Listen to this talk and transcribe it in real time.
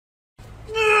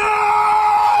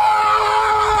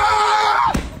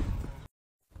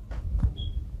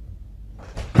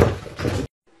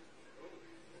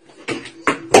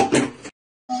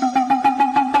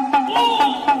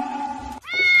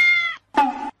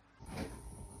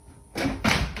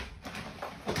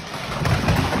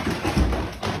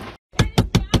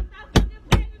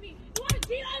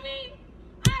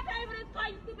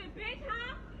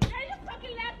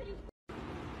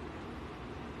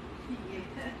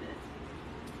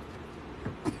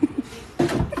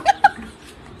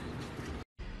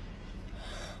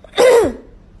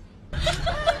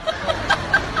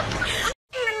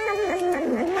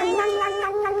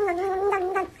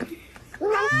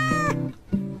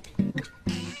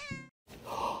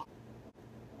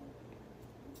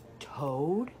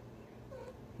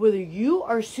whether you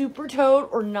are super toad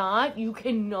or not, you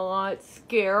cannot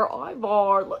scare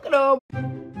Ivar. Look at him.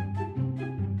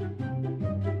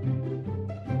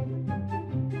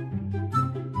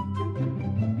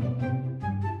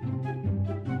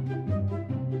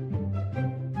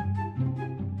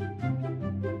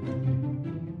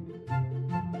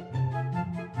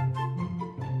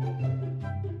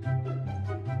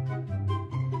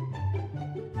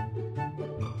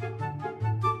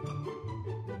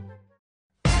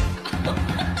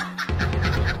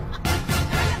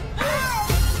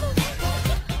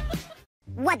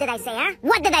 What did I say, huh?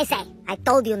 What did I say? I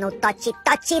told you no touchy.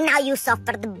 Now you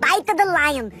suffer the bite of the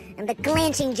lion and the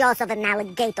clenching jaws of an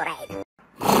alligatorade.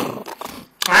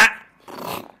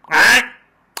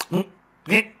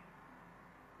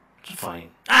 It's fine.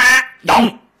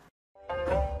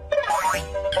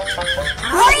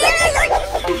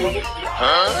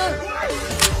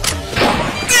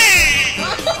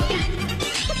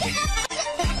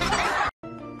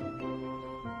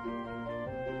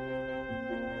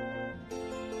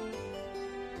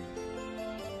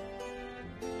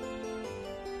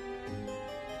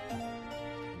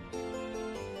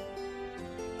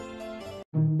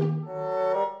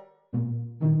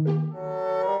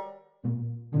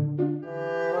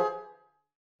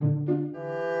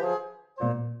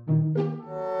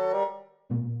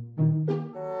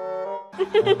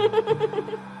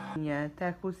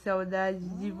 Tá com saudade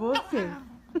de você.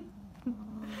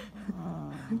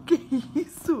 Que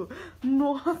isso?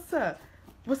 Nossa!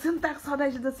 Você não tá com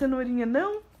saudade da cenourinha,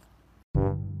 não?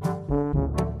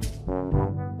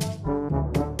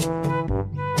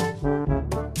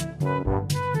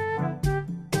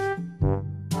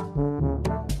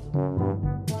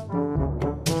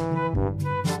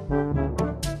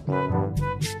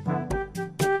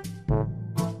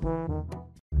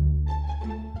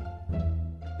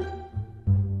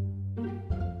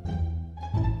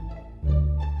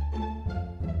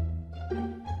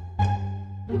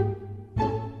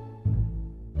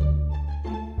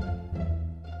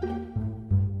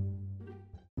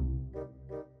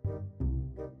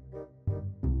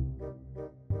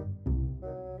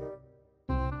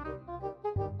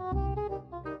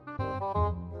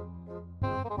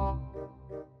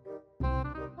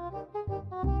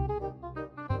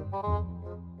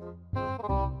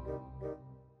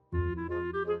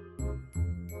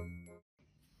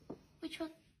 Which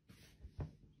one?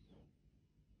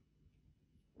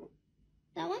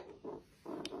 That one?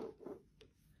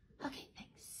 Okay,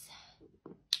 thanks.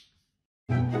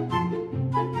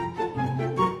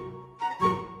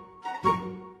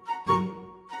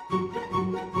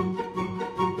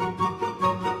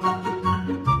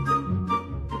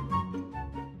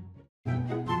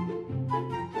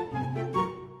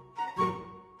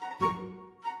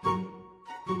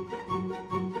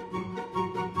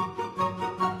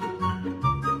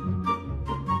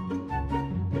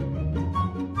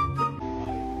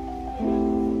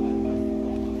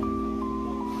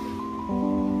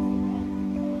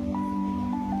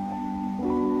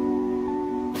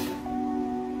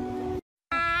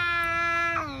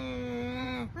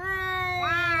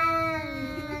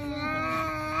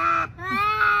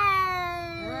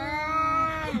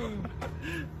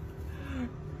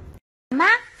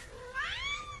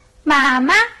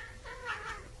 Mama,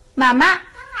 mama,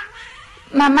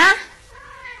 mama,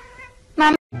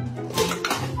 mama.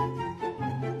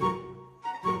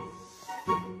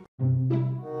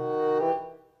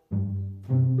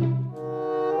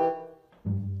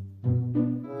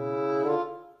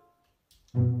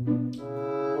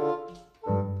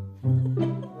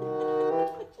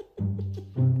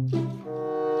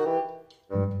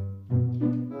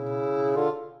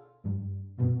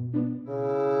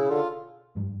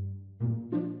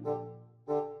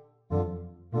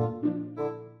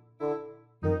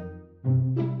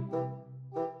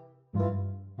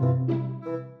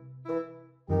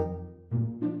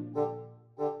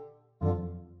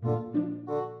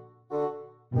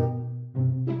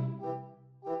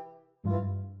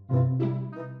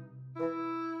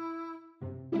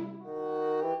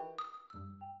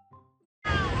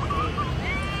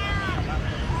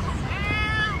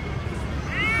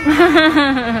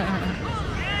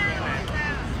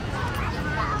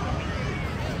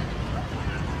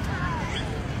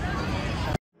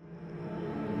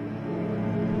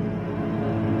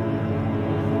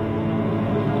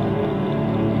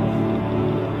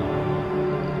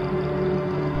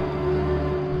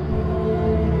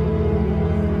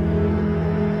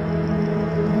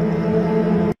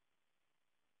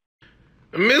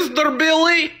 Mr.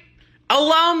 Billy,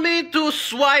 allow me to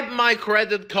swipe my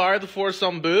credit card for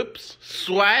some boobs.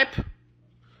 Swipe.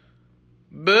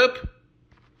 Boop.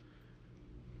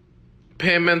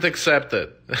 Payment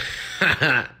accepted.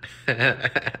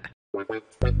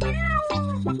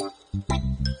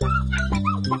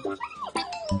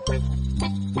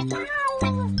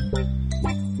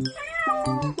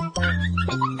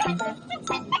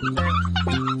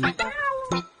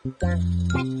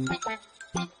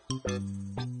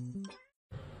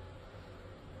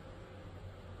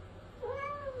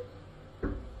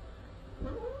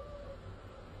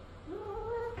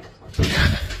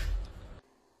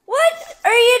 What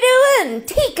are you doing,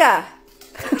 Tika?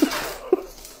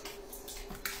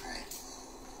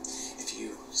 If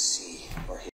you see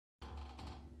or hear.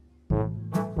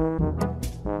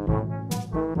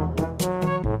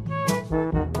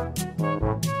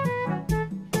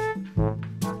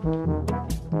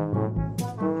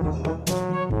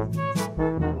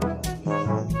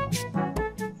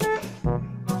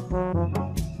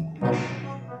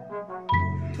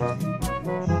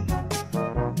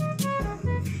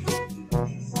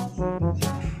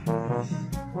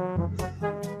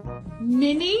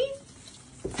 Minnie?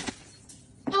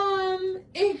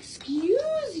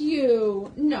 Excuse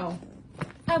you. No,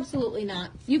 absolutely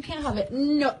not. You can't have it.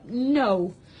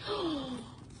 No.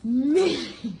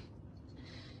 Minnie,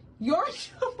 you're in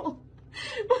trouble.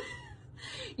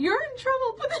 You're in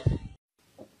trouble. But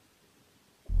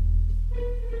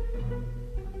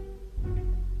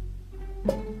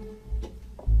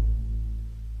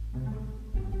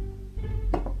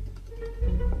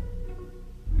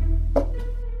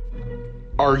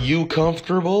Are you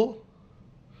comfortable?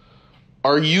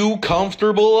 Are you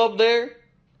comfortable up there?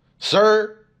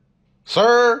 Sir?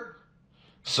 Sir?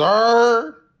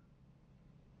 Sir?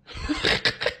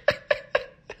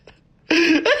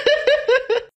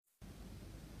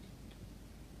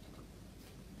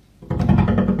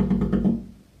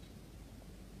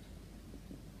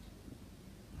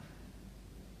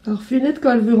 Alors Funette,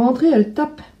 quand elle veut rentrer, elle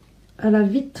tape à la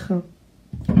vitre.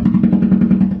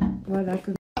 Voilà,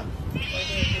 comme